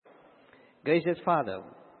Gracious Father,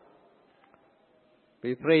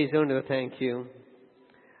 we praise you and we thank you.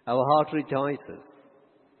 Our heart rejoices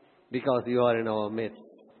because you are in our midst.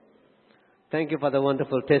 Thank you for the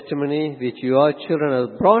wonderful testimony which your children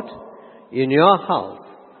have brought in your house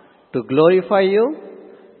to glorify you,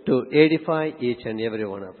 to edify each and every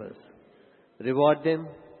one of us. Reward them,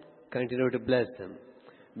 continue to bless them.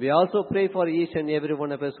 We also pray for each and every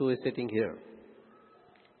one of us who is sitting here.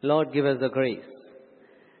 Lord, give us the grace.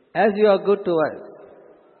 As you are good to us,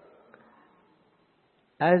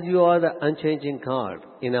 as you are the unchanging God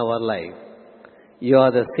in our life, you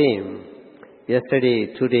are the same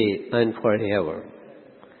yesterday, today, and forever.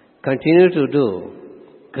 Continue to do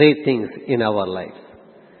great things in our lives.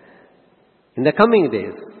 In the coming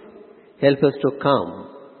days, help us to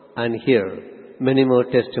come and hear many more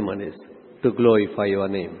testimonies to glorify your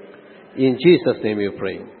name. In Jesus' name we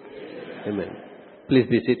pray. Amen. Please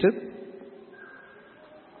be seated.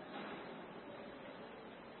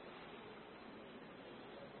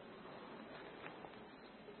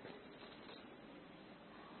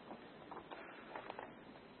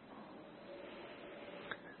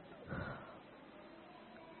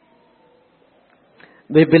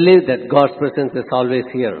 We believe that God's presence is always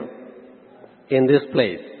here, in this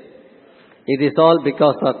place. It is all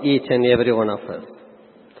because of each and every one of us.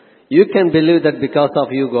 You can believe that because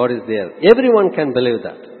of you, God is there. Everyone can believe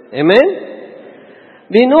that. Amen?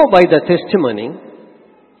 We know by the testimony,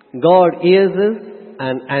 God hears us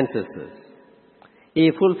and answers us.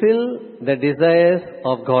 He fulfills the desires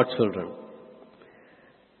of God's children.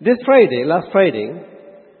 Last Friday,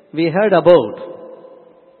 we heard about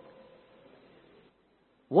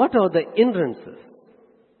what are the hindrances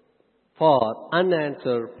for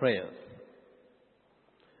unanswered prayers.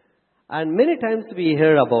 And many times we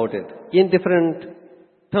hear about it in different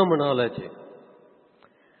terminology.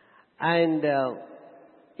 And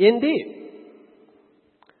indeed,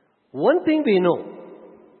 one thing we know,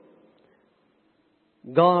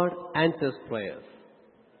 God answers prayers.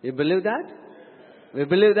 You believe that? We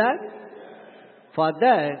believe that? For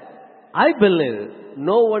that, I believe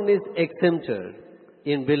no one is exempted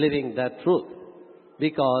in believing that truth,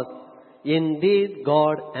 because indeed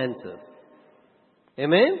God answers.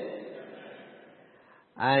 Amen?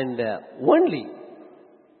 And only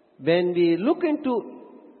when we look into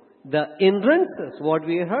the hindrances, what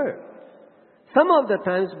we heard, some of the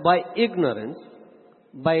times by ignorance,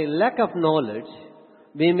 by lack of knowledge,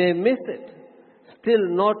 we may miss it, still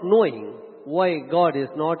not knowing why God is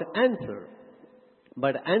not answered.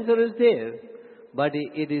 But answer is there. But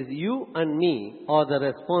it is you and me are the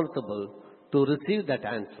responsible to receive that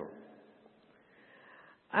answer.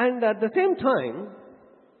 And at the same time,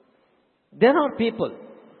 there are people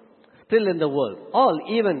still in the world, all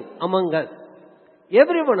even among us,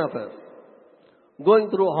 every one of us, going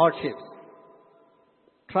through hardships,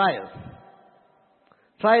 trials.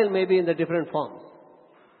 Trial may be in the different forms.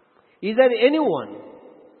 Is there anyone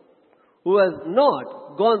who has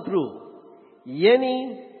not gone through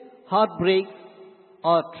any heartbreak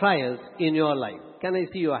or trials in your life? Can I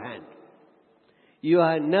see your hand? You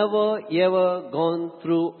have never ever gone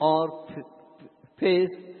through or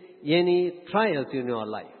faced any trials in your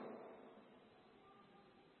life.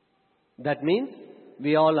 That means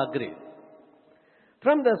we all agree.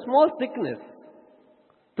 From the small sickness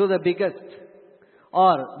to the biggest,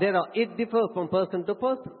 it differs from person to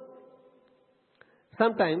person.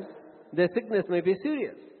 Sometimes the sickness may be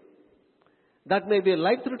serious. That may be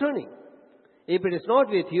life-threatening. If it is not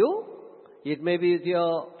with you, it may be with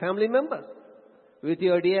your family members, with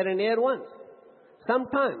your dear and near ones.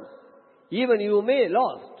 Sometimes, even you might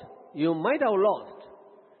have lost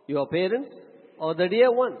your parents or the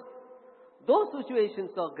dear ones. Those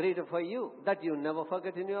situations are greater for you that you never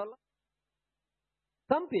forget in your life.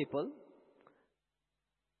 Some people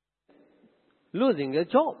losing a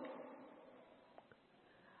job.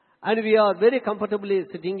 And we are very comfortably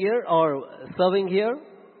sitting here or serving here.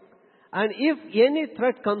 And if any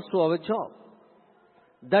threat comes to our job,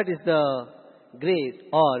 that is the great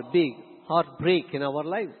or big heartbreak in our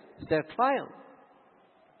lives. It's a trial.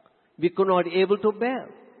 We could not able to bear.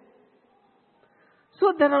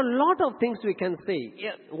 So there are a lot of things we can say.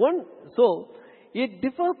 So it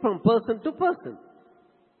differs from person to person.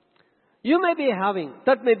 You may be having,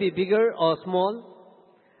 that may be bigger or small.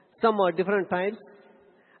 Some are different types.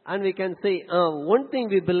 And we can say, one thing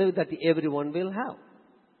we believe that everyone will have.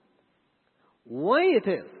 Why it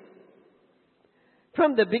is?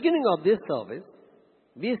 From the beginning of this service,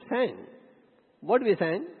 we sang. What we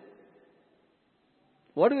sang?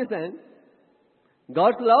 What do we sang?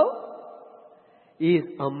 God's love is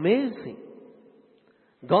amazing.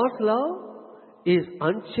 God's love is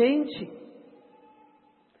unchanging.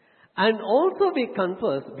 And also we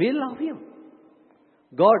confess we love Him.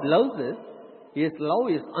 God loves us. His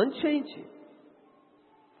love is unchanging.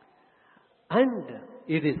 And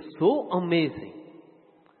it is so amazing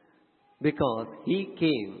because He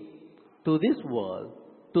came to this world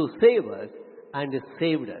to save us and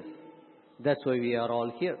saved us. That's why we are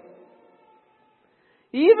all here.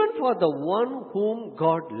 Even for the one whom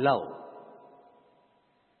God loved,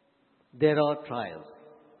 there are trials.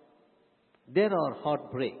 There are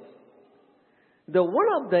heartbreaks. The one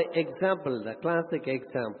of the example, the classic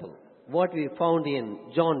example, what we found in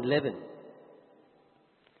John 11.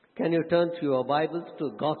 Can you turn to your Bibles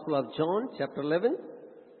to Gospel of John, chapter 11?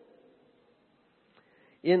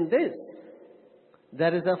 In this,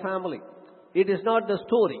 there is a family. It is not the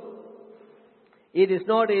story. It is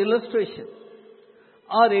not an illustration.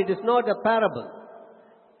 Or it is not a parable.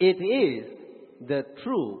 It is the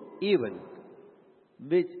true event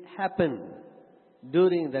which happened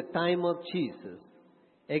during the time of Jesus,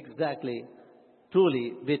 exactly,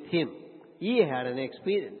 truly with Him. He had an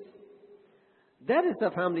experience. That is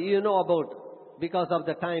the family you know about. Because of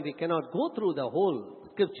the time, we cannot go through the whole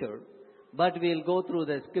scripture, but we'll go through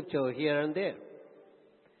the scripture here and there.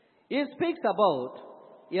 It speaks about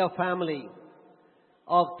a family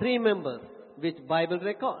of 3 members, which Bible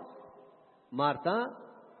records: Martha,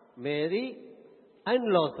 Mary,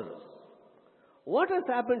 and Lazarus. What has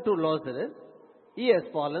happened to Lazarus? He has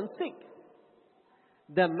fallen sick.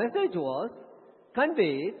 The message was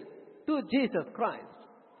conveyed to Jesus Christ.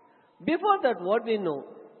 Before that, what we know,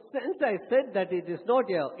 since I said that it is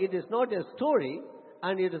not a story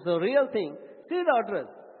and it is a real thing, see the address.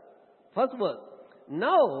 First verse.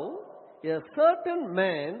 Now, a certain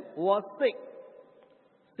man was sick.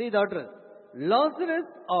 See the address. Lazarus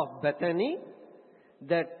of Bethany,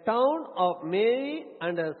 the town of Mary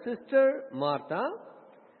and her sister Martha.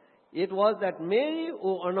 It was that Mary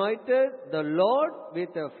who anointed the Lord with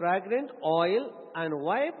a fragrant oil and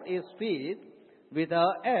wiped His feet with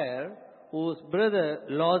her hair, whose brother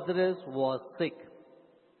Lazarus was sick.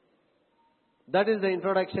 That is the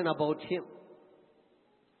introduction about him.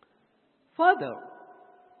 Further,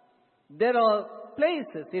 there are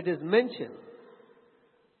places it is mentioned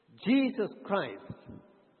Jesus Christ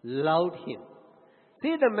loved him.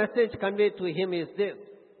 See, the message conveyed to him is this: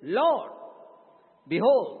 Lord,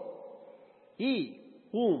 behold, he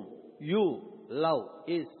whom you love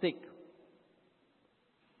is sick.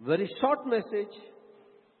 Very short message,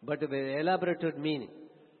 but a very elaborated meaning.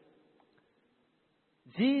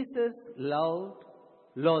 Jesus loved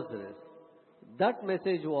Lazarus. That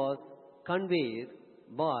message was conveyed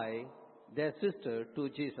by their sister to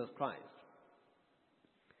Jesus Christ.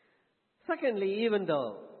 Secondly, even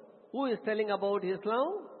though, who is telling about his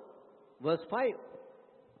love? Verse 5.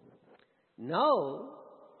 Now,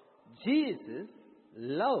 Jesus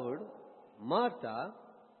loved Martha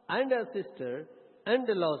and her sister and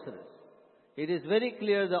Lazarus. It is very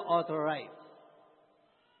clear the author writes.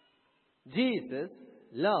 Jesus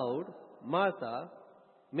loved Martha,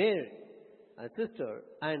 Mary, her sister,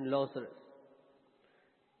 and Lazarus.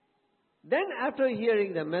 Then after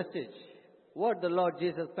hearing the message, what the Lord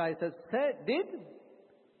Jesus Christ has did,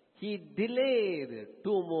 He delayed 2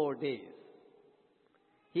 more days.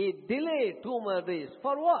 He delayed 2 more days.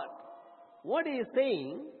 For what? What He is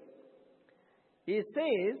saying? He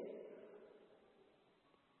says,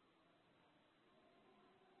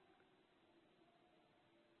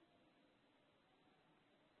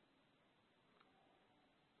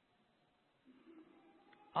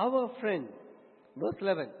 our friend, verse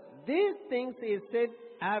 11, these things He said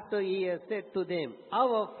after He has said to them,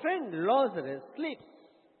 our friend Lazarus sleeps,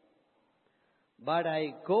 but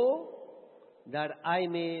I go that I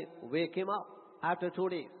may wake him up after 2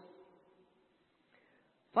 days.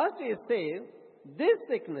 First He says, this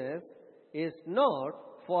sickness is not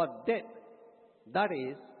for death, that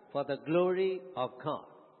is for the glory of God.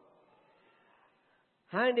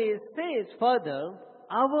 And He says further,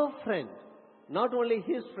 our friend, not only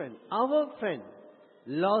his friend, our friend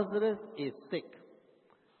Lazarus is sick.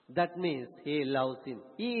 That means he loves him.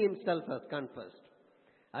 He himself has confessed.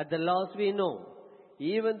 At the last we know,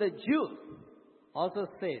 even the Jews also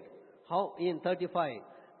said, how in 35,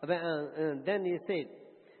 then he said,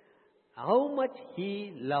 how much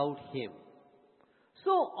he loved him.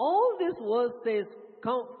 So all this verse says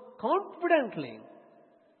confidently,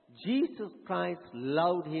 Jesus Christ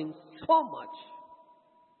loved him so much.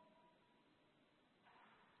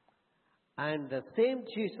 And the same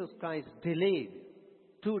Jesus Christ delayed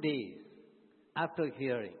 2 days after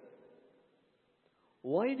hearing.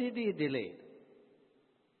 Why did He delay?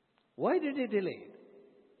 Why did He delay?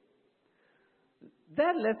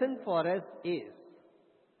 That lesson for us is,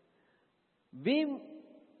 We,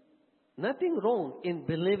 nothing wrong in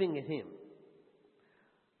believing in Him.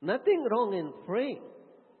 Nothing wrong in praying.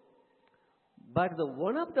 But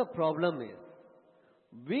one of the problem is,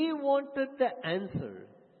 we wanted the answer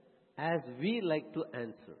as we like to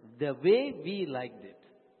answer, the way we liked it,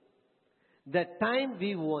 the time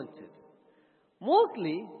we wanted.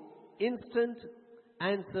 Mostly, instant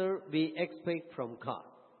answer we expect from God.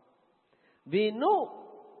 We know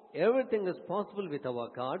everything is possible with our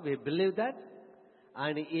God. We believe that.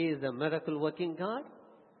 And He is a miracle working God.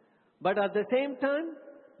 But at the same time,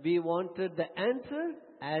 we wanted the answer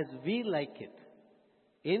as we like it.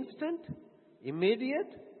 Instant,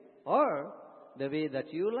 immediate, or the way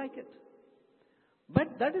that you like it.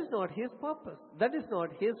 But that is not His purpose. That is not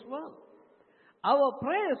His will. Our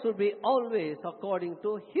prayers should be always according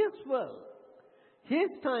to His will, His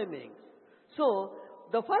timings. So,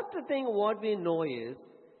 the first thing what we know is,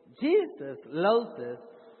 Jesus loves us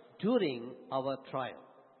during our trial.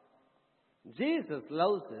 Jesus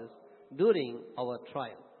loves us during our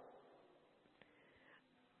trial.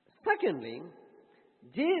 Secondly,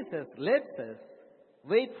 Jesus lets us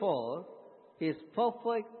wait for His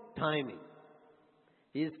perfect timing.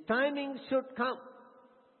 His timing should come.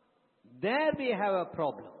 There we have a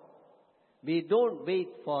problem. We don't wait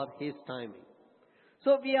for His timing.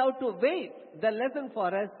 So we have to wait. The lesson for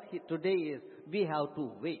us today is we have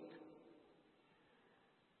to wait.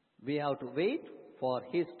 We have to wait for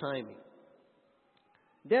His timing.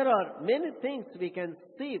 There are many things we can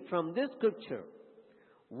see from this scripture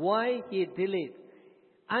why He delayed.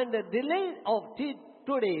 And the delay of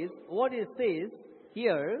 2 days, what He says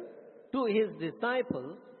here to His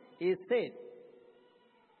disciples, He said,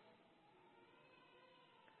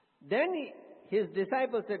 then His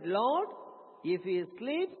disciples said, Lord, if He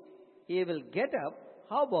sleeps, He will get up.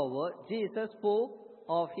 However, Jesus spoke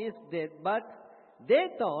of His death, but they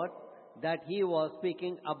thought that He was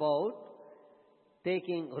speaking about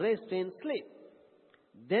taking rest in sleep.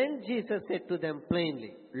 Then Jesus said to them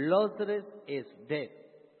plainly, Lazarus is dead,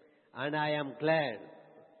 and I am glad.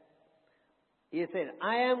 He said,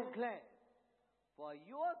 I am glad for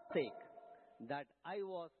your sake that I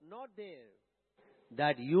was not there,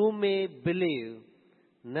 that you may believe.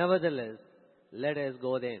 Nevertheless, let us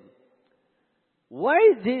go then. Why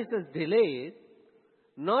Jesus delayed?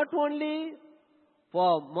 Not only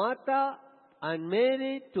for Martha and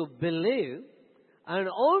Mary to believe, and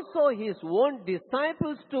also His own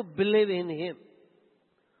disciples to believe in Him.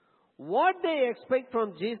 What they expect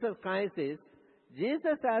from Jesus Christ is,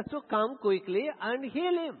 Jesus has to come quickly and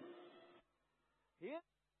heal him. He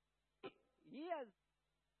has.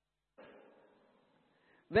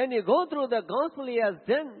 When you go through the gospel, He has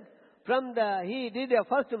done He did a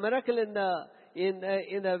first miracle in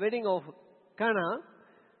the wedding of Cana,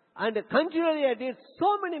 and continually He did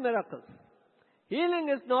so many miracles. Healing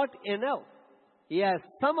is not enough. He has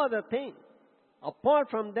some other thing apart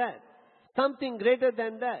from that, something greater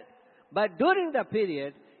than that. But during the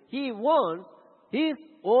period, He wants His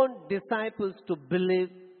own disciples to believe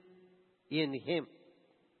in Him.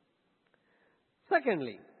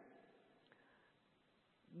 Secondly,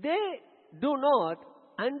 they do not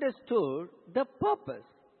understood the purpose.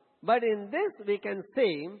 But in this we can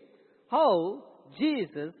say how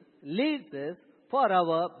Jesus leads us for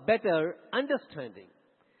our better understanding.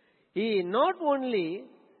 He not only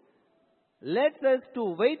lets us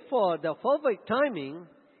to wait for the perfect timing,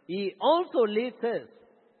 He also leads us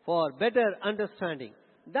for better understanding.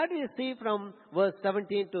 That we see from verse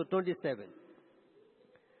 17 to 27.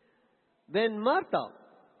 When Martha,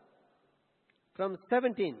 from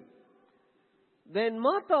 17, when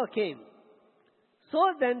Martha came, so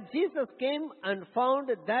then Jesus came and found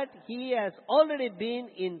that He has already been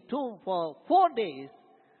in tomb for 4 days.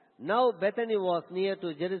 Now Bethany was near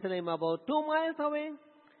to Jerusalem, about 2 miles away.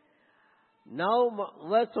 Now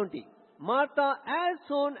verse 20. Martha, as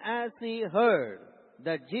soon as she heard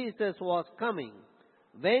that Jesus was coming,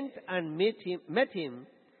 went and met him,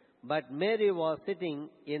 but Mary was sitting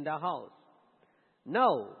in the house.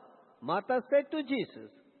 Now Martha said to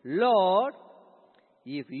Jesus, Lord,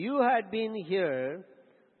 if you had been here,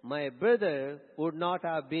 my brother would not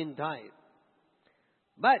have been died.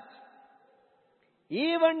 But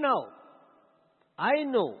even now, I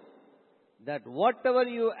know that whatever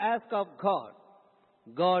you ask of God,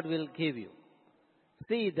 God will give you.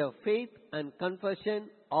 See the faith and confession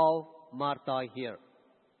of Martha here.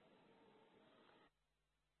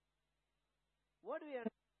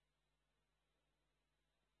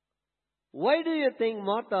 Why do you think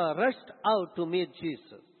Martha rushed out to meet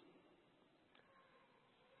Jesus?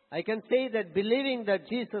 I can say that believing that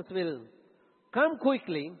Jesus will come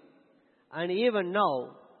quickly, and even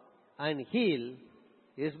now, and heal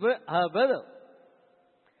her brother.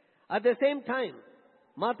 At the same time,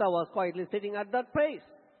 Martha was quietly sitting at that place.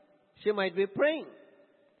 She might be praying.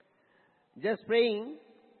 Just praying.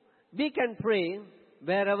 We can pray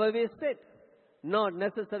wherever we sit, not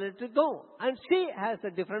necessary to go. And she has a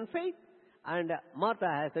different faith, and Martha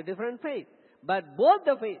has a different faith. But both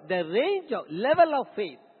the faith, the range of level of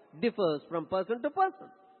faith differs from person to person.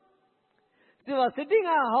 She was sitting in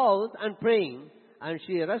her house and praying, and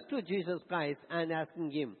she rushed to Jesus Christ and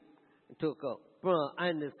asking him to go,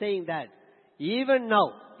 and saying that even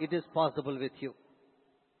now it is possible with you.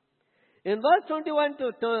 In verse 21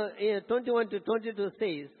 to 22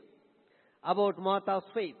 says about Martha's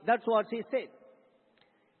faith. That's what she said.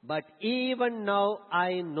 But even now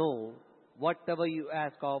I know whatever you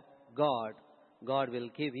ask of God, God will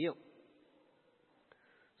give you.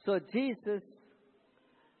 So Jesus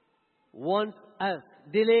wants us,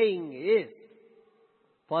 delaying is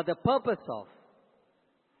for the purpose of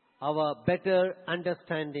our better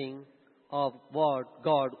understanding of what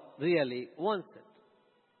God really wants it.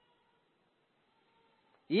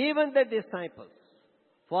 Even the disciples,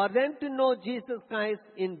 for them to know Jesus Christ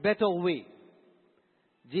in better way,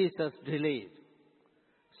 Jesus delayed.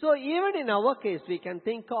 So even in our case, we can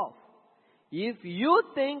think of, if you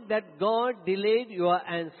think that God delayed your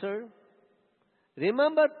answer,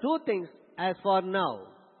 remember two things as for now.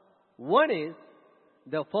 One is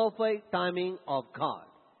the perfect timing of God.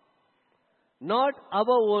 Not our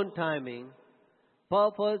own timing.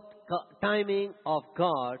 Perfect timing of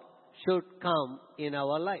God should come in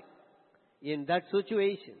our life, in that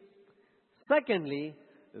situation. Secondly,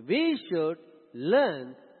 we should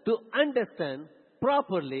learn to understand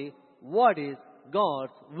properly what is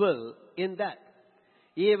God's will in that.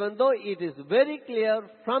 Even though it is very clear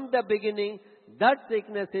from the beginning that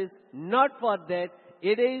sickness is not for that,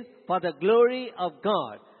 it is for the glory of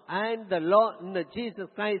God. And the Lord, Jesus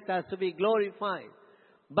Christ has to be glorified.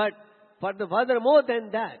 But furthermore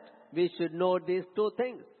than that, we should know these two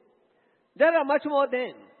things. There are much more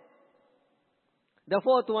than. The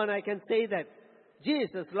fourth one, I can say that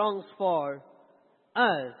Jesus longs for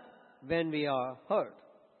us when we are hurt.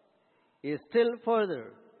 He still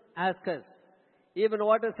further asks us, even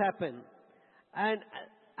what has happened. And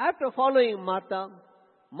after following Martha,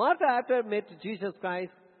 after met Jesus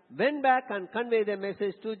Christ, went back and conveyed the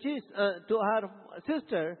message to her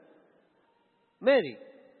sister, Mary.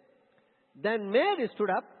 Then Mary stood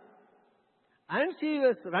up, and she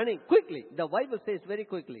was running quickly. The Bible says very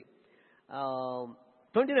quickly.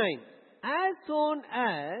 29. As soon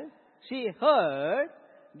as she heard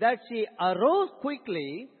that, she arose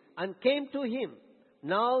quickly and came to him.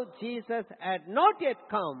 Now Jesus had not yet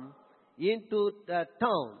come into the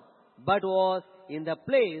town, but was in the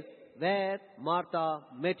place where Martha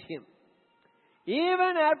met him.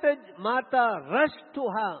 Even after Martha rushed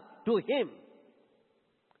to him,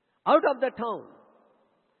 out of the town,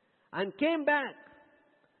 and came back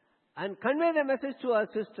and conveyed the message to her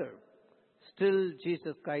sister, still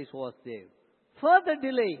Jesus Christ was there. Further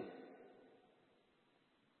delay.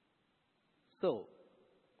 So,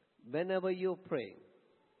 whenever you pray,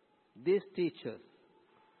 this teaches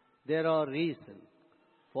there are reasons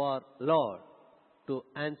for Lord to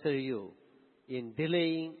answer you in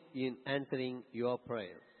delaying in answering your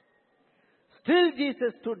prayers. Still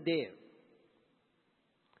Jesus stood there.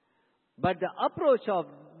 But the approach of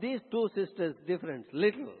these two sisters different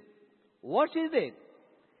little. What she did?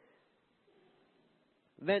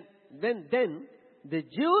 When then the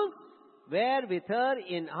Jews were with her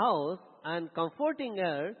in house and comforting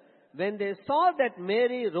her, when they saw that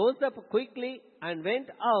Mary rose up quickly and went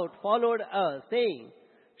out, followed her, saying,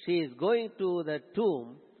 she is going to the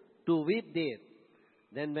tomb to weep there.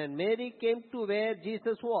 Then when Mary came to where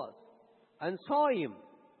Jesus was and saw him,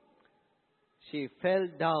 she fell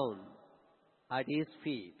down at his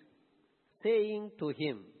feet, saying to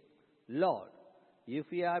him, Lord, if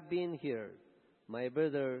you had been here, my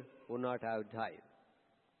brother would not have died.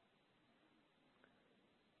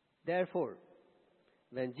 Therefore,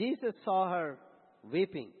 when Jesus saw her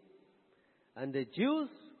weeping, and the Jews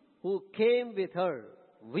who came with her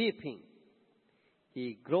weeping,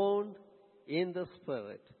 he groaned in the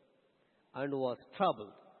spirit and was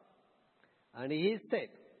troubled. And he said,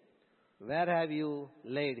 where have you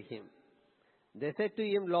laid him? They said to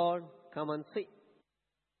him, Lord, come and see.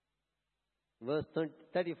 Verse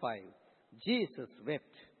 35, Jesus wept.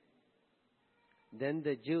 Then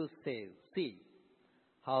the Jews said, see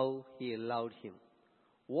how he loved him.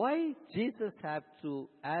 Why Jesus has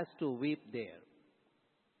to weep there?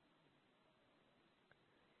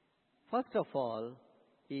 First of all,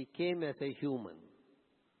 he came as a human.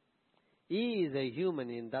 He is a human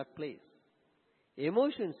in that place.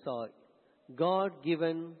 Emotions are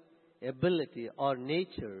God-given ability or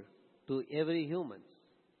nature to every human.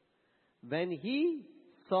 When he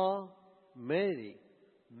saw Mary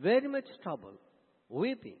very much troubled,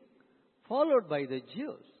 weeping, followed by the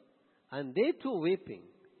Jews, and they too weeping,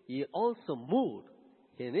 he also moved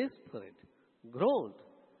in his spirit, groaned,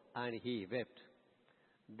 and he wept.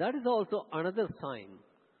 That is also another sign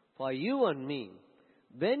for you and me.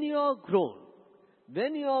 When you are grown,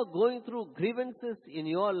 when you are going through grievances in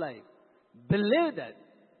your life, believe that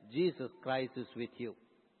Jesus Christ is with you.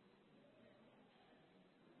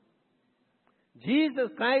 Jesus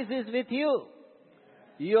Christ is with you.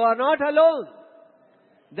 You are not alone.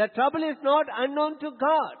 The trouble is not unknown to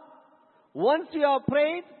God. Once you have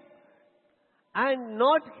prayed and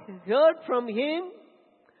not heard from Him,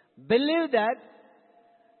 believe that.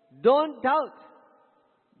 Don't doubt.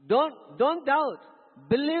 Don't doubt.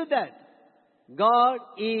 Believe that God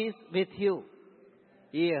is with you.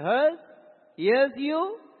 He hears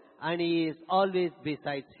you, and He is always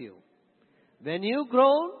besides you. When you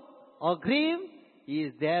groan or grieve, He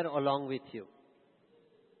is there along with you.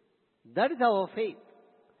 That is our faith.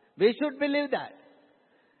 We should believe that.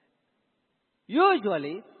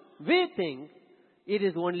 Usually, we think it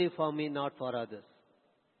is only for me, not for others.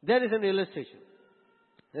 There is an illustration,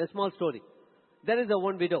 a small story. There is a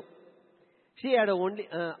one widow. She had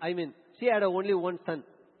only one son,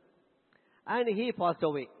 and he passed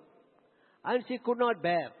away, and she could not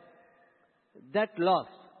bear that loss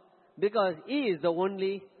because he is the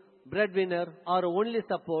only breadwinner or only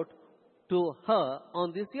support to her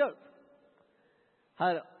on this earth.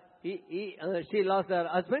 She lost her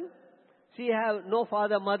husband. She have no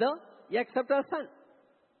father, mother, except her son.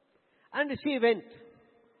 And she went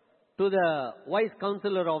to the wise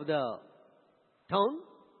counselor of the town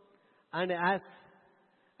and asked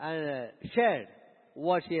and shared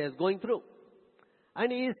what she is going through.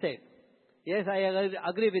 And he said, yes, I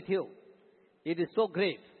agree with you. It is so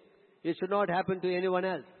great. It should not happen to anyone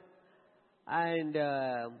else. And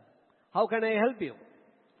how can I help you?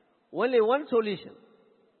 Only one solution.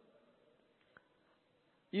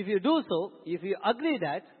 If you do so, if you agree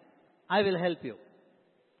that, I will help you.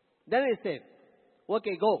 Then he said,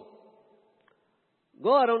 okay, go.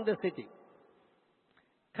 Go around the city.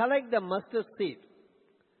 Collect the mustard seed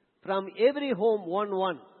from every home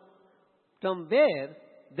one, from where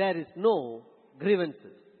there is no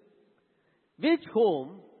grievances. Which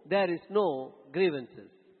home there is no grievances,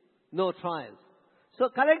 no trials. So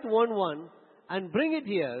collect one and bring it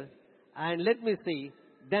here and let me see,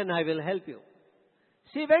 then I will help you.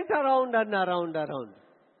 She went around and around.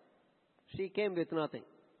 She came with nothing.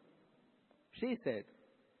 She said,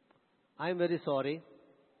 I am very sorry.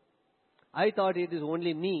 I thought it is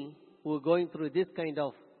only me who is going through this kind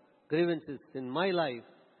of grievances in my life.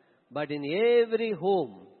 But in every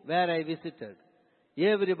home where I visited,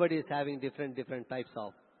 everybody is having different types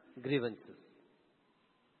of grievances.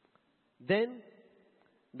 Then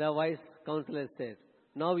the wise counselor said,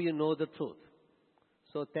 now you know the truth.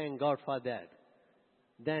 So thank God for that.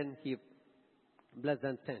 Then he blessed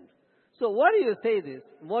and sent. So what do you say this?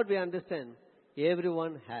 What we understand,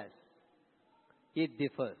 everyone has. It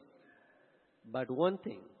differs. But one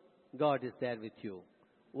thing, God is there with you,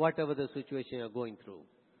 whatever the situation you are going through.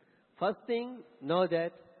 First thing, know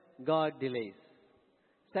that God delays.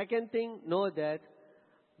 Second thing, know that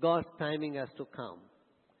God's timing has to come.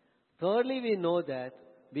 Thirdly, we know that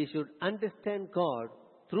we should understand God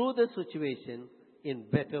through the situation in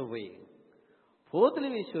better way. Fourthly,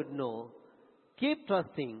 we should know, keep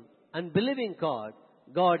trusting and believing God.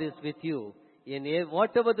 God is with you in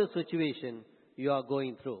whatever the situation you are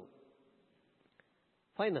going through.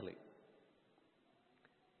 Finally,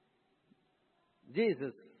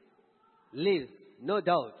 Jesus lives, no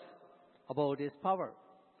doubt, about His power.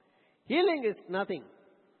 Healing is nothing.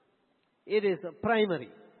 It is primary.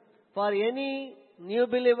 For any new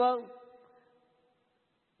believer,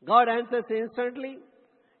 God answers instantly,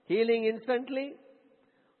 healing instantly.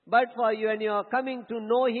 But for you, when you are coming to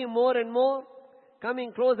know Him more and more,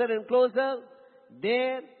 coming closer and closer,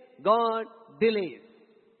 there God delays.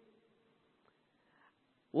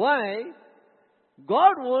 Why?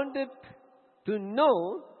 God wanted to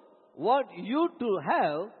know what you to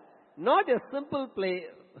have, not a simple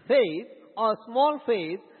faith or small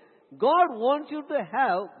faith. God wants you to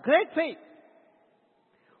have great faith.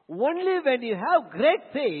 Only when you have great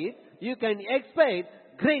faith, you can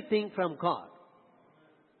expect great things from God.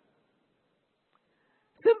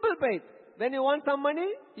 Simple faith. When you want some money,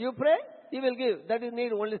 you pray, He will give. That is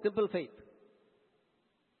need only simple faith.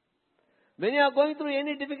 When you are going through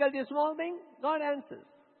any difficulty, small thing, God answers.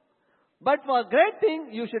 But for great thing,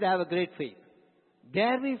 you should have a great faith.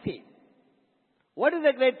 Dare be faith. What is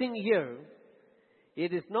the great thing here?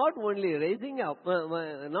 It is not only raising up,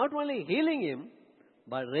 not only healing him,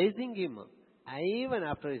 but raising him up, even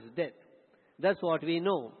after his death. That's what we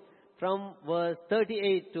know from verse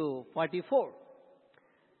 38 to 44.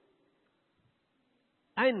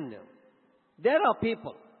 And there are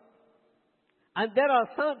people, and there are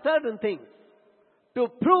certain things to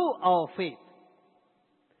prove our faith.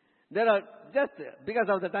 There are, just because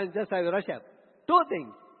of the time, just I will rush up. Two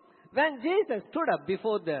things. When Jesus stood up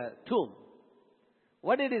before the tomb,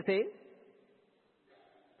 what did he say?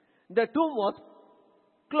 The tomb was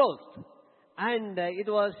closed, and it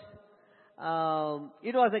was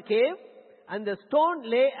a cave, and the stone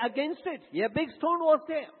lay against it. A big stone was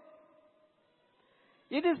there.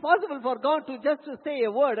 It is possible for God to just say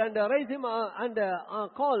a word and raise him and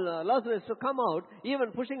call Lazarus to come out,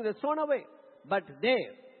 even pushing the stone away. But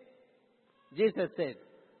there, Jesus said,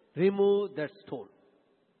 remove that stone.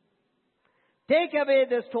 Take away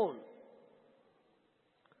the stone.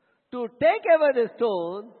 To take away the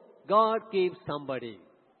stone, God keeps somebody.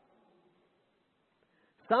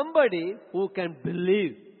 Somebody who can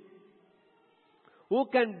believe. Who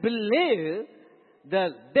can believe the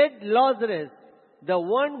dead Lazarus, the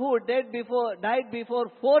one who died before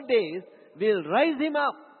 4 days, will rise him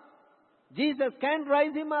up. Jesus can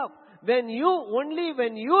rise him up. Only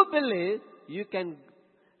when you believe, you can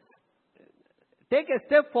take a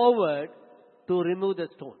step forward to remove the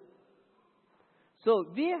stone. So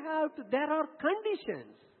there are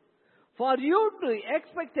conditions for you to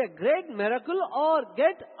expect a great miracle or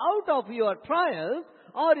get out of your trials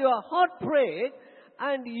or your heartbreak,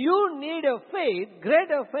 and you need a faith,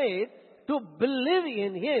 greater faith, to believe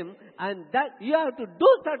in him, and that you have to do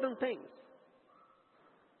certain things.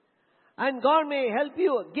 And God may help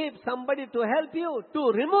you, give somebody to help you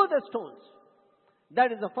to remove the stones.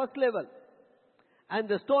 That is the first level. And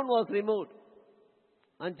the stone was removed.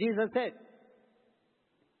 And Jesus said,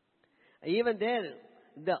 even there,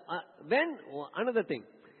 another thing,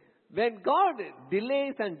 when God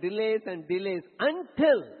delays and delays and delays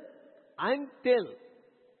until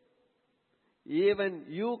even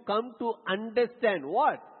you come to understand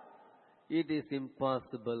what? It is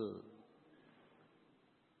impossible.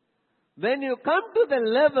 When you come to the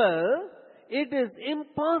level, it is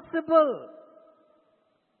impossible.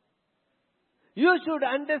 You should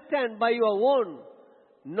understand by your own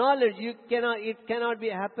knowledge, it cannot be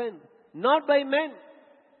happened. Not by men,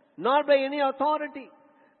 not by any authority,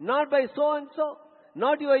 not by so and so,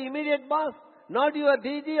 not your immediate boss, not your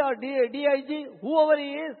DG or DIG, whoever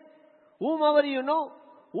he is, whomever you know,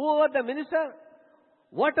 whoever the minister,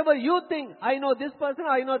 whatever you think, I know this person,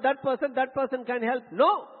 I know that person can help.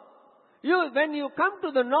 No. When you come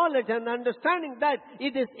to the knowledge and understanding that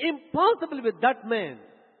it is impossible with that man,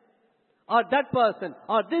 or that person,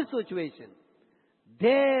 or this situation,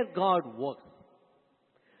 there God works.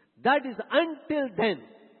 That is until then,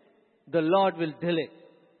 the Lord will delay.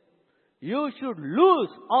 You should lose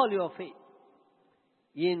all your faith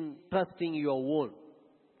in trusting your own.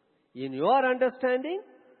 In your understanding,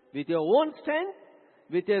 with your own strength,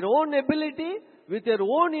 with your own ability, with your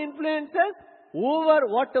own influences,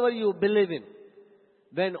 whatever you believe in.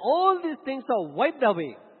 When all these things are wiped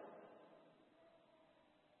away,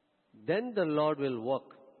 then the Lord will work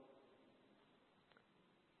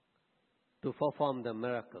to perform the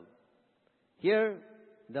miracle. Here,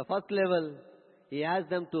 the first level, he asked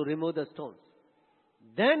them to remove the stones.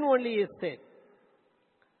 Then only he said,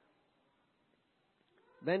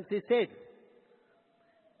 when he said,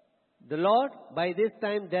 the Lord, by this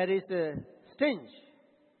time there is a stench,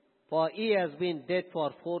 for he has been dead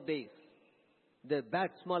for 4 days. The bad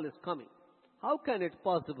smell is coming. How can it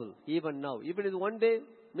possible even now? If it is 1 day,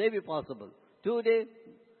 maybe possible. 2 days,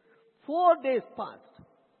 4 days passed.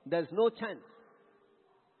 There is no chance.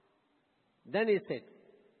 Then he said,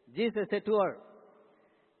 Jesus said to her,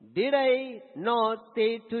 did I not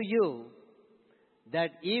say to you that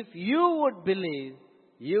if you would believe,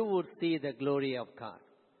 you would see the glory of God?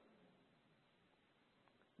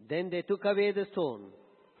 Then they took away the stone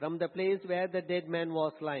from the place where the dead man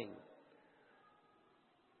was lying.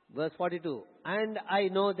 Verse 42. And I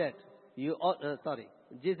know that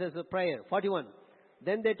Jesus' prayer. 41.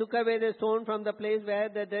 Then they took away the stone from the place where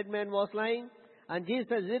the dead man was lying. And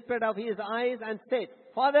Jesus lifted up his eyes and said,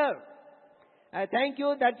 Father, I thank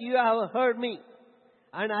you that you have heard me.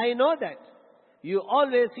 And I know that you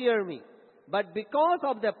always hear me. But because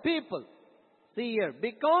of the people, see here,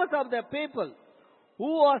 because of the people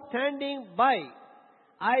who are standing by,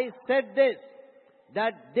 I said this,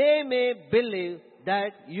 that they may believe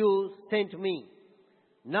that you sent me.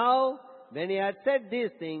 Now when he had said these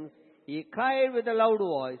things, he cried with a loud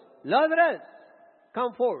voice, Lazarus,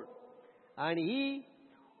 come forth. And he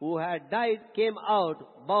who had died came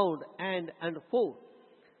out, bound hand and foot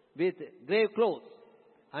with grave clothes,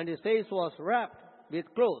 and his face was wrapped with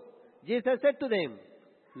cloth. Jesus said to them,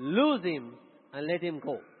 loose him and let him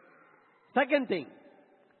go. Second thing,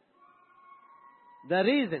 the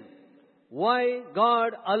reason why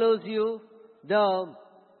God allows you the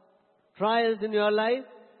trials in your life.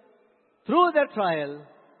 Through the trial,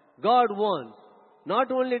 God wants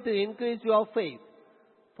not only to increase your faith,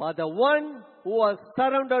 for the one who was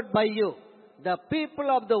surrounded by you, the people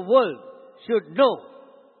of the world should know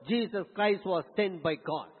Jesus Christ was sent by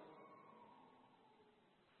God.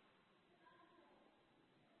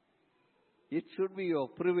 It should be your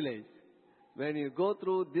privilege when you go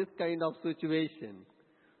through this kind of situation.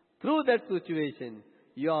 Through that situation,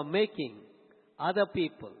 you are making other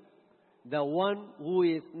people, the one who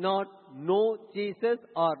is not know Jesus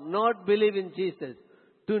or not believe in Jesus,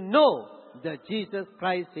 to know that Jesus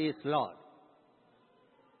Christ is Lord.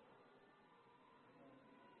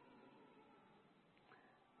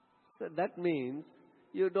 So that means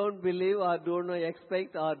you don't believe or don't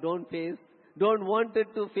expect or don't wanted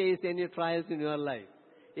to face any trials in your life.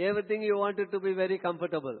 Everything you wanted to be very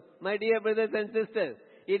comfortable. My dear brothers and sisters,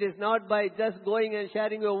 it is not by just going and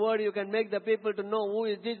sharing your word you can make the people to know who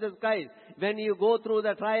is Jesus Christ. When you go through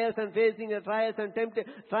the trials and facing the trials and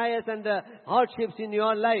trials and the hardships in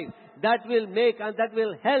your life, that will make and that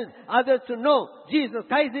will help others to know Jesus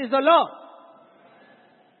Christ is the Lord.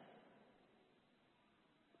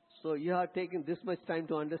 So you are taking this much time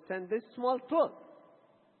to understand this small truth.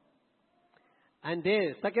 And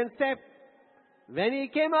there, second step, when he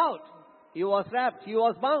came out, he was wrapped, he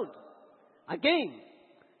was bound. Again,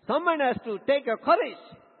 someone has to take a courage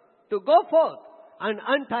to go forth and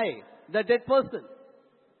untie the dead person.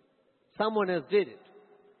 Someone has did it.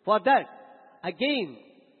 For that, again,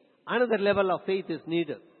 another level of faith is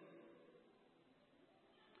needed.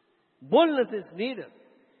 Boldness is needed.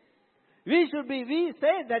 We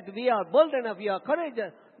say that we are bold enough, we are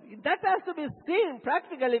courageous. That has to be seen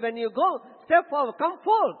practically when you go, step forward, come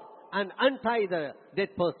forth and untie the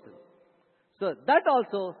dead person. So that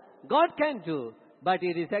also God can do, but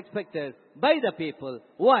it is expected by the people.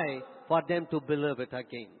 Why? For them to believe it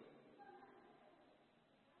again.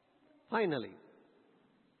 Finally,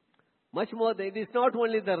 much more, it is not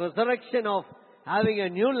only the resurrection of having a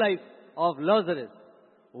new life of Lazarus.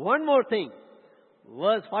 One more thing.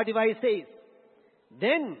 Verse 45 says,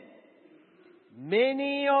 then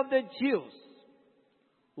many of the Jews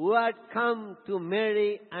who had come to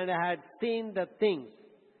Mary and had seen the things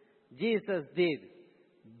Jesus did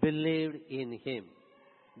believed in him.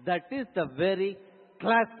 That is the very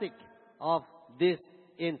classic of this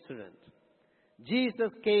incident.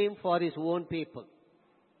 Jesus came for his own people.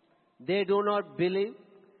 They do not believe.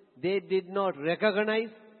 They did not recognize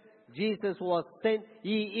Jesus was sent.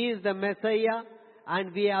 He is the Messiah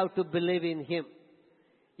and we have to believe in him.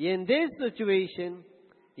 In this situation,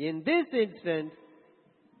 in this incident,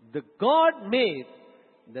 the God made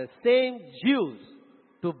the same Jews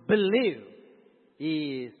to believe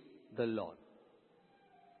he is the Lord.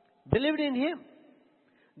 Believed in him.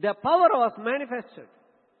 The power was manifested.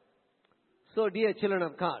 So, dear children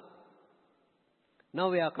of God,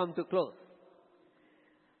 now we have come to close.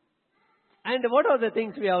 And what are the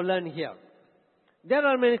things we have learned here? There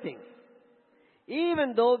are many things.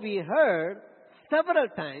 Even though we heard several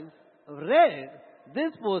times, read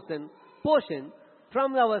this portion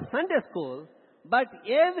from our Sunday school, but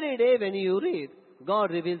every day when you read,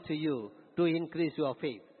 God reveals to you to increase your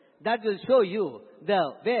faith. That will show you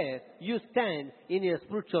where you stand in your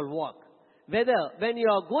spiritual walk. Whether when you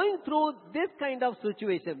are going through this kind of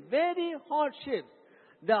situation, very hardships,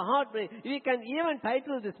 the heartbreak, we can even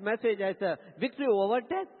title this message as a victory over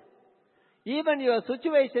death. Even your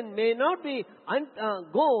situation may not be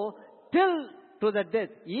go till to the death,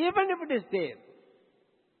 even if it is there.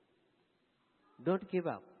 Don't give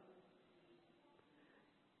up.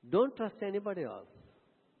 Don't trust anybody else.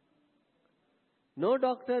 No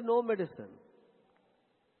doctor, no medicine.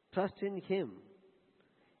 Trust in him.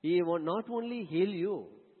 He will not only heal you,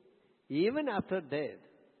 even after death,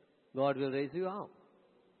 God will raise you up.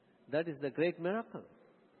 That is the great miracle.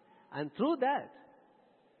 And through that,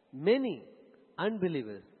 many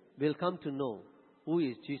unbelievers will come to know who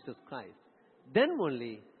is Jesus Christ. Then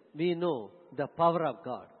only we know the power of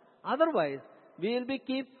God. Otherwise, we will be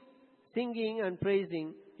keep singing and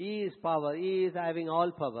praising. He is power. He is having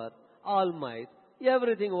all power, all might,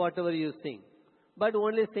 everything, whatever you sing. But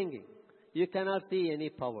only singing. You cannot see any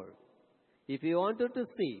power. If you wanted to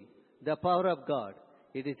see the power of God,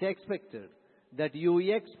 it is expected that you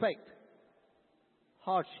expect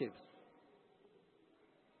hardships,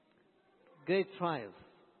 great trials,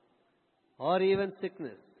 or even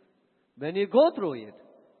sickness. When you go through it,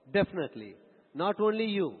 definitely, not only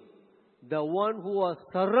you, the one who was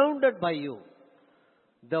surrounded by you,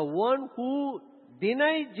 the one who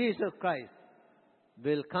denied Jesus Christ,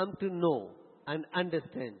 will come to know and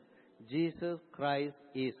understand Jesus Christ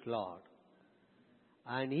is Lord.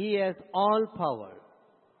 And He has all power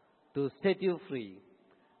to set you free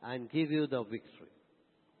and give you the victory.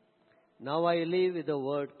 Now I leave with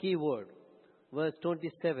the key word, verse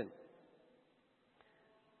 27.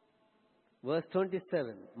 Verse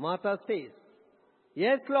 27, Martha says,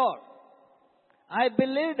 "Yes, Lord, I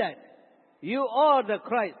believe that you are the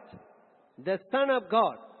Christ, the Son of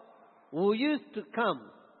God, who used to come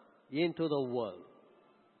into the world."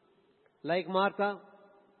 Like Martha,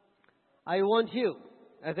 I want you,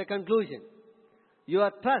 as a conclusion, your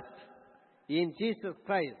trust in Jesus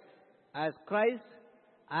Christ as Christ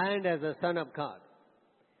and as the Son of God.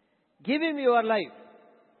 Give Him your life.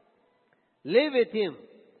 Live with Him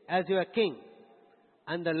as your King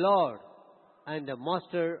and the Lord and the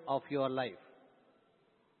Master of your life.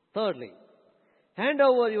 Thirdly, hand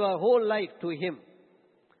over your whole life to Him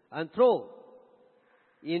and throw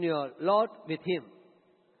in your lot with Him.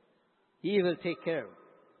 He will take care.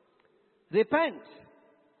 Repent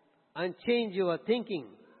and change your thinking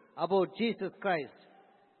about Jesus Christ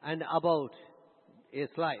and about His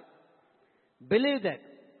life. Believe that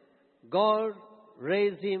God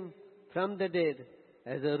raised Him from the dead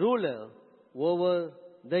as a ruler over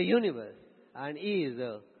the universe, and He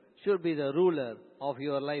should be the ruler of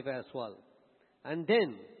your life as well. And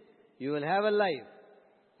then you will have a life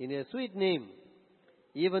in a sweet name,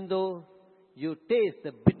 even though you taste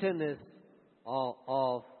the bitterness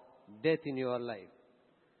of death in your life.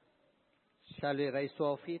 Shall we rise to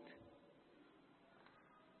our feet?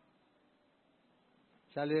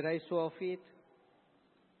 Shall we rise to our feet?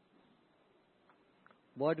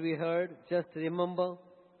 What we heard, just remember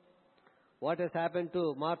what has happened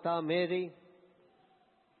to Martha, Mary,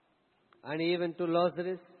 and even to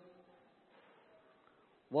Lazarus.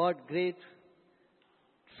 What great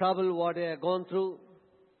trouble what they have gone through.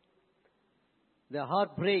 The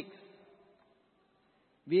heart breaks.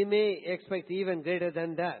 We may expect even greater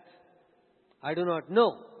than that. I do not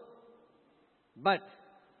know. But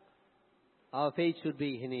our faith should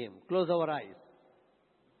be in Him. Close our eyes.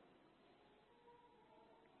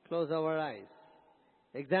 Close our eyes.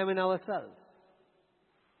 Examine ourselves.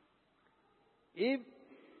 If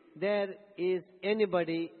there is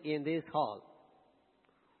anybody in this hall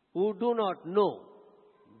who do not know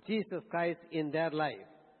Jesus Christ in their life,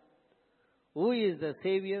 who is the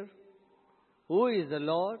Savior, who is the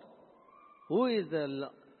Lord, who is the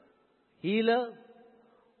healer,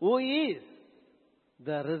 who is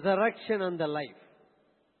the resurrection and the life.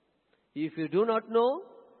 If you do not know,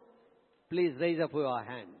 please raise up your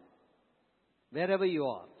hand, wherever you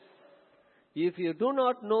are. If you do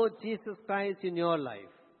not know Jesus Christ in your life,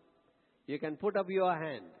 you can put up your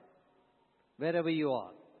hand, wherever you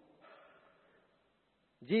are.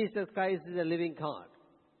 Jesus Christ is a living God.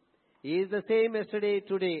 He is the same yesterday,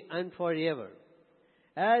 today, and forever.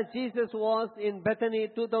 As Jesus was in Bethany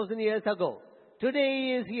 2,000 years ago, today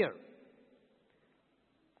He is here.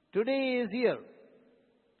 Today He is here.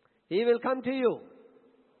 He will come to you.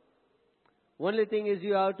 Only thing is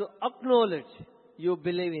you have to acknowledge you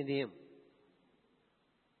believe in Him.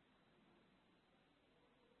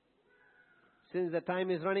 Since the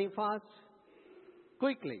time is running fast,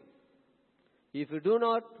 quickly. If you do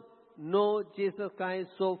not know Jesus Christ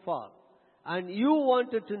so far, and you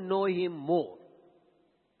wanted to know Him more,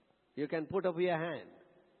 you can put up your hand,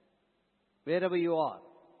 wherever you are,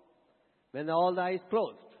 when all the eyes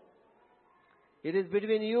closed. It is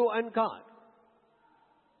between you and God.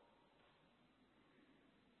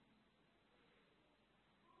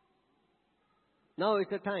 Now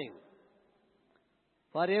it's a time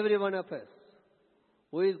for every one of us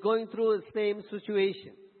who is going through the same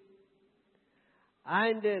situation.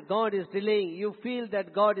 And God is delaying. You feel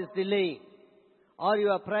that God is delaying. Or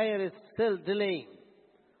your prayer is still delaying.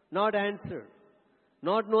 Not answered.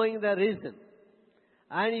 Not knowing the reason.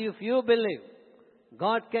 And if you believe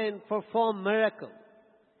God can perform miracle,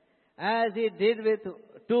 as He did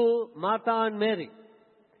to Martha and Mary,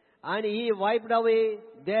 and He wiped away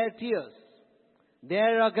their tears,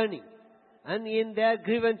 their agony, and in their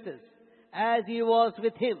grievances, as He was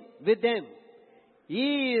with them,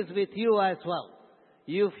 He is with you as well.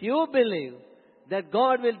 If you believe that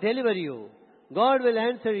God will deliver you, God will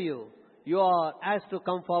answer you, you are asked to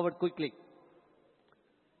come forward quickly.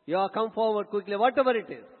 You are come forward quickly, whatever it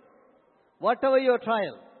is. Whatever your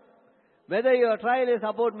trial. Whether your trial is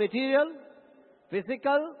about material,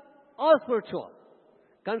 physical, or spiritual.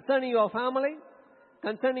 Concerning your family,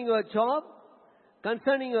 concerning your job,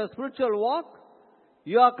 concerning your spiritual walk,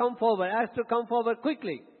 you are come forward. Ask to come forward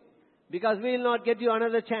quickly. Because we will not get you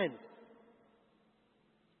another chance.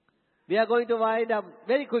 We are going to wind up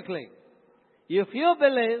very quickly. If you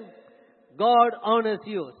believe, God honors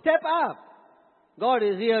you. Step up. God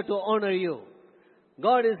is here to honor you.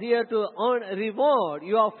 God is here to reward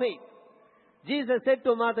your faith. Jesus said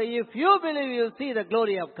to Martha, if you believe, you will see the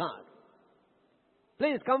glory of God.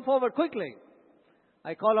 Please come forward quickly.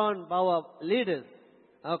 I call on our leaders,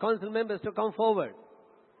 our council members to come forward.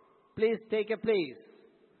 Please take a place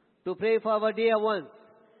to pray for our dear ones.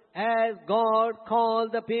 As God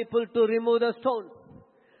called the people to remove the stones.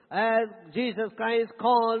 As Jesus Christ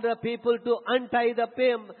called the people to untie the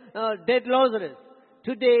dead Lazarus.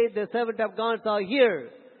 Today the servant of God are here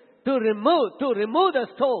to remove the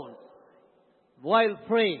stones while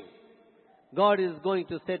praying. God is going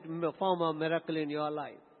to perform a miracle in your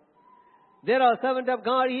life. There are servants of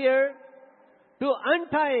God here to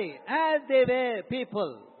untie as they were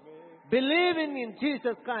people. Believing in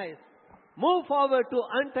Jesus Christ. Move forward to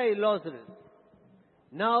untie Lazarus.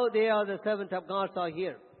 Now they are the servants of God are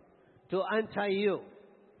here to untie you.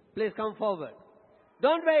 Please come forward.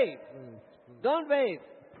 Don't wait. Don't wait.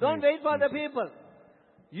 Don't wait for the people.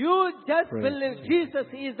 You just believe Jesus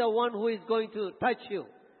is the one who is going to touch you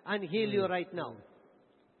and heal you right now.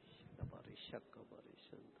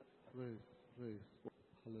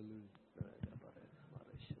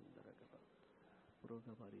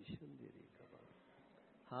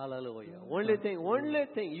 Hallelujah. Hallelujah. Only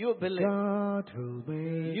thing you believe.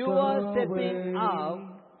 You are stepping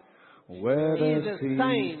out. Where is there a seems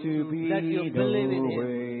sign to be that you no believe in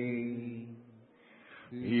way.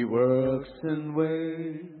 He works in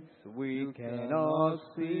ways we cannot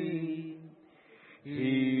see.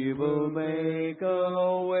 He will make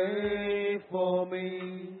a way for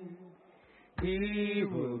me. He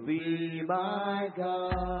will be my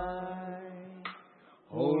guide.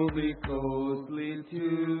 Hold me closely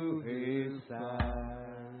to His side.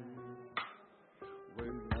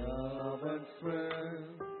 With love and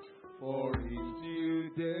strength for each new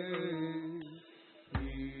day,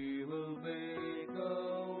 He will make a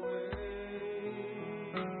way.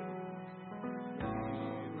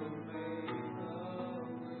 He will make a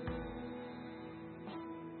way.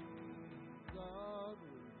 God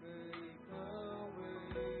will make a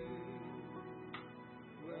way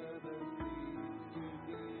where there seems to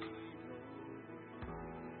be no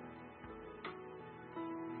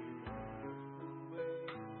way.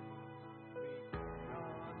 We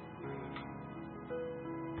cannot see.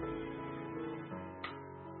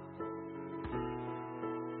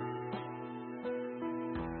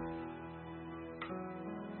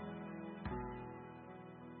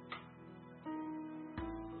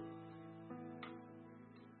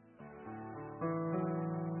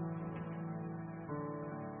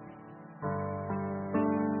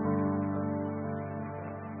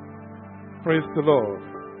 Praise the Lord.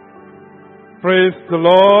 Praise the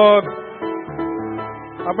Lord.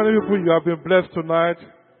 How many people you have been blessed tonight?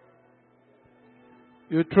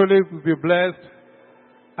 You truly will be blessed.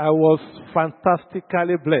 I was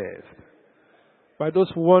fantastically blessed by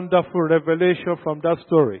those wonderful revelations from that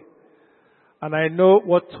story. And I know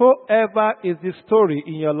whatsoever is the story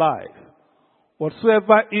in your life,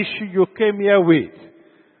 whatsoever issue you came here with,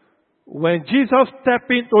 when Jesus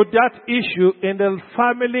stepped into that issue in the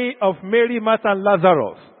family of Mary, Martha, and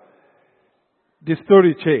Lazarus, the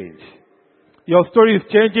story changed. Your story is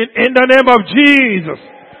changing in the name of Jesus.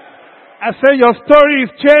 I say your story is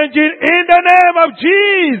changing in the name of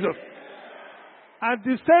Jesus. And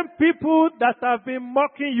the same people that have been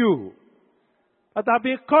mocking you, that have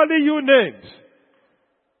been calling you names,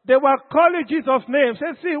 they were calling Jesus' names.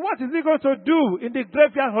 Say, see, what is he going to do in the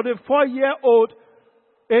graveyard of a 4-year-old,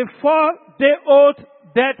 a 4-day-old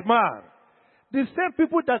dead man? The same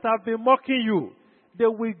people that have been mocking you, they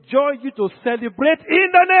will join you to celebrate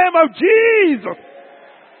in the name of Jesus.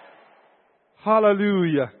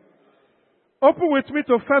 Hallelujah. Open with me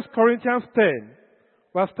to 1 Corinthians 10,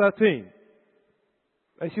 verse 13.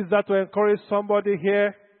 I use that to encourage somebody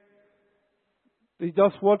here. It's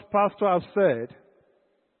just what Pastor has said.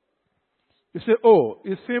 You say, oh,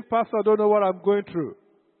 you see, Pastor, I don't know what I'm going through.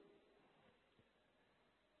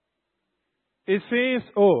 It seems,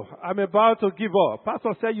 oh, I'm about to give up.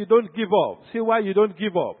 Pastor said you don't give up. See why you don't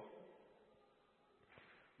give up.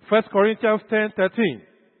 1 Corinthians 10:13.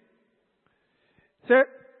 Say,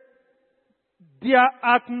 there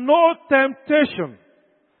hath no temptation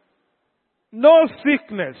no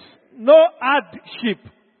sickness, no hardship,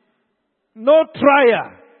 no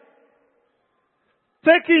trial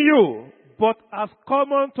taking you, but as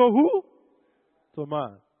common to who? To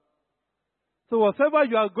man. So whatever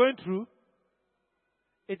you are going through,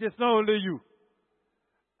 it is not only you.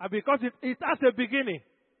 And because it has a beginning,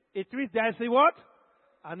 it means there is a what?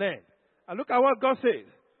 An end. And look at what God says.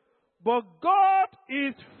 But God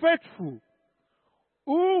is faithful,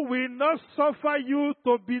 who will not suffer you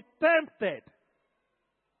to be tempted,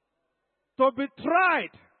 to be tried,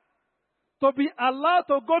 to be allowed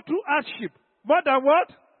to go through hardship. More than what?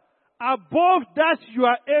 Above that you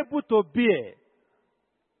are able to bear.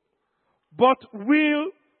 But will,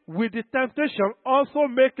 with the temptation, also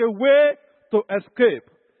make a way to escape,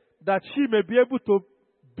 that she may be able to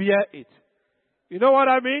bear it. You know what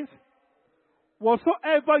that means?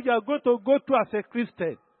 Whatsoever you are going to go through as a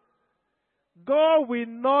Christian, God will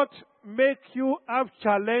not make you have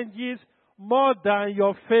challenges more than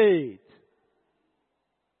your faith.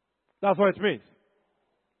 That's what it means.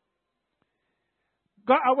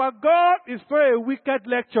 God, our God is not a wicked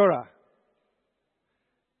lecturer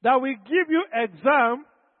that will give you exam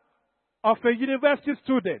of a university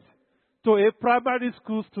student to a primary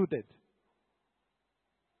school student.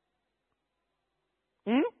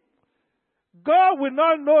 God will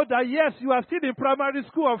not know that, yes, you are still in primary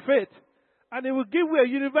school of faith, and He will give you a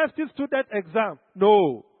university student exam.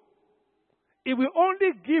 No. He will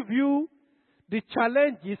only give you the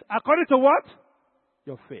challenges according to what?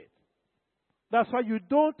 Your faith. That's why you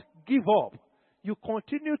don't give up. You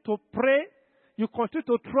continue to pray. You continue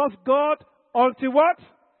to trust God until what?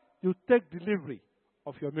 You take delivery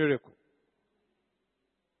of your miracle.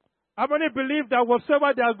 How many believe that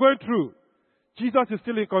whatever they are going through, Jesus is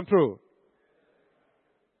still in control?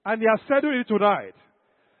 And He has settled it tonight.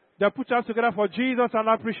 They put us together for Jesus and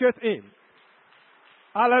appreciate Him.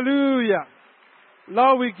 Hallelujah.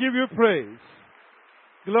 Lord, we give you praise.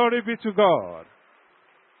 Glory be to God.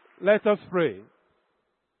 Let us pray.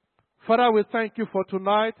 Father, we thank you for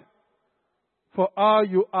tonight, for how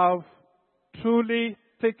you have truly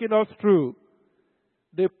taken us through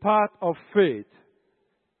the path of faith,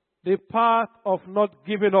 the path of not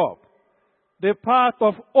giving up, the path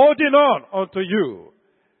of holding on unto you.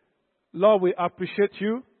 Lord, we appreciate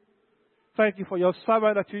you. Thank you for your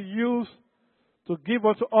servant that you used to give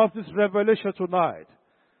unto us this revelation tonight.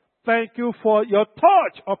 Thank you for your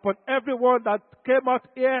touch upon everyone that came out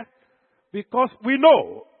here, because we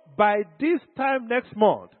know by this time next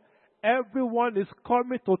month, everyone is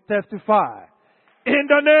coming to testify. In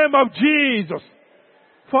the name of Jesus.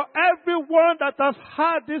 For everyone that has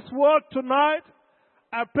heard this word tonight,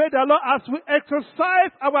 I pray the Lord, as we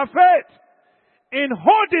exercise our faith in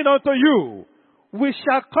holding on to you, we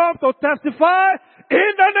shall come to testify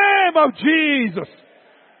in the name of Jesus.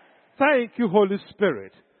 Thank you, Holy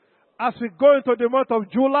Spirit. As we go into the month of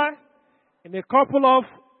July, in a couple of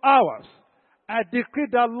hours, I decree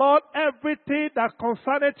that, Lord, everything that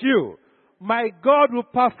concerneth you, my God will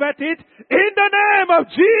perfect it in the name of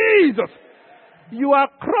Jesus. You are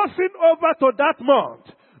crossing over to that month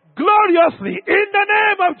gloriously in the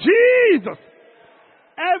name of Jesus.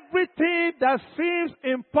 Everything that seems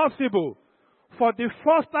impossible for the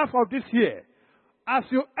first half of this year, as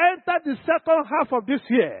you enter the second half of this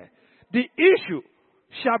year, the issue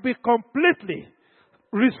shall be completely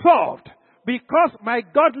resolved, because my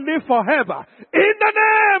God lives forever. In the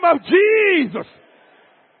name of Jesus.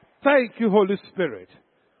 Thank you, Holy Spirit.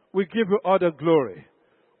 We give you all the glory.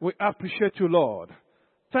 We appreciate you, Lord.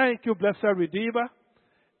 Thank you, blessed Redeemer.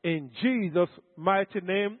 In Jesus' mighty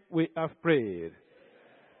name we have prayed.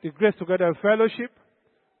 The grace together in fellowship,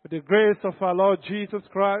 with the grace of our Lord Jesus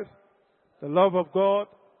Christ, the love of God,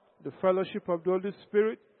 the fellowship of the Holy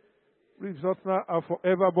Spirit, lives us now and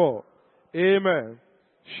forevermore. Amen.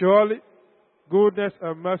 Surely, goodness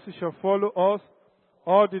and mercy shall follow us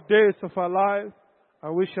all the days of our lives,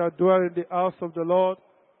 and we shall dwell in the house of the Lord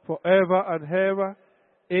forever and ever.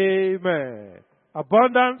 Amen.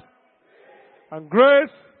 Abundance and grace.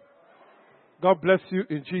 God bless you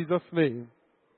in Jesus' name.